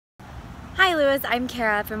Hi Lewis, I'm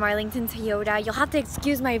Kara from Arlington Toyota. You'll have to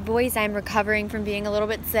excuse my voice, I'm recovering from being a little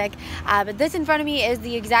bit sick, but this in front of me is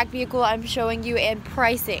the exact vehicle I'm showing you in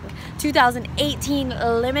pricing. 2018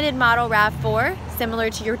 limited model RAV4, similar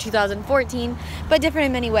to your 2014, but different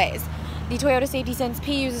in many ways. The Toyota Safety Sense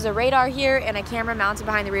P uses a radar here and a camera mounted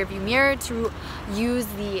behind the rearview mirror to use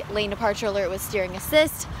the lane departure alert with steering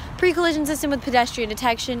assist, pre-collision system with pedestrian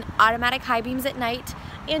detection, automatic high beams at night,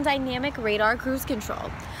 and dynamic radar cruise control.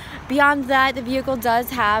 Beyond that, the vehicle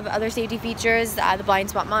does have other safety features, the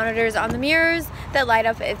blind spot monitors on the mirrors that light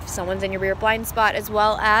up if someone's in your rear blind spot, as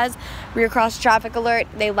well as rear cross traffic alert.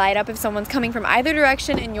 They light up if someone's coming from either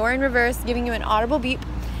direction and you're in reverse, giving you an audible beep.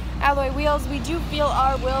 Alloy wheels, we do fill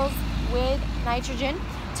our wheels with nitrogen,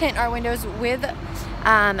 tint our windows with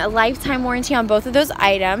a lifetime warranty on both of those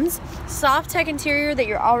items. Soft-Tech interior that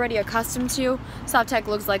you're already accustomed to. Soft-Tech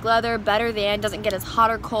looks like leather, better than, doesn't get as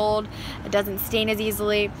hot or cold, it doesn't stain as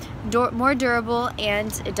easily, more durable,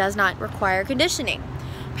 and it does not require conditioning.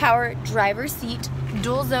 Power driver's seat,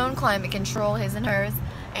 dual zone climate control, his and hers,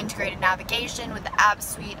 integrated navigation with the app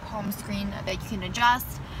suite, home screen that you can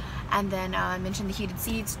adjust, and then I mentioned the heated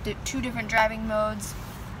seats, 2 different driving modes,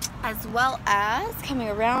 as well as coming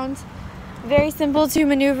around. Very simple to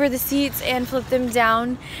maneuver the seats and flip them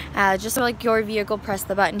down, just like your vehicle. Press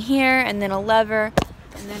the button here and then a lever,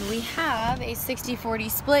 and then we have a 60/40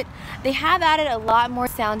 split. They have added a lot more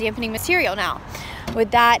sound dampening material now. With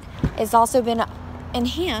that, it's also been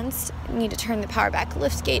enhanced. I need to turn the power back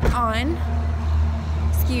liftgate on.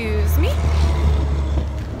 Excuse me.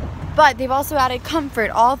 But they've also added comfort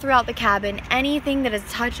all throughout the cabin. Anything that is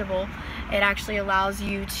touchable, it actually allows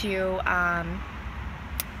you to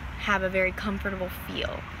have a very comfortable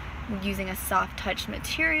feel using a soft touch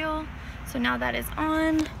material. So now that is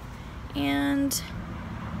on, and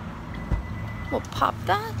we'll pop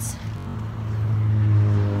that.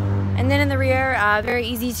 And then in the rear, very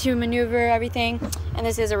easy to maneuver everything. And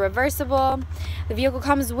this is a reversible. The vehicle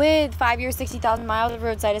comes with 5 years, 60,000 miles of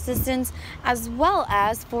roadside assistance, as well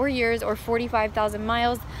as 4 years or 45,000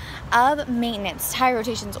 miles of maintenance, tire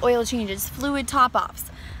rotations, oil changes, fluid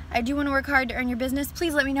top-offs. I do want to work hard to earn your business.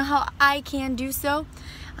 Please let me know how I can do so,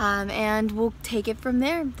 and we'll take it from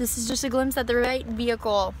there. This is just a glimpse at the right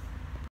vehicle.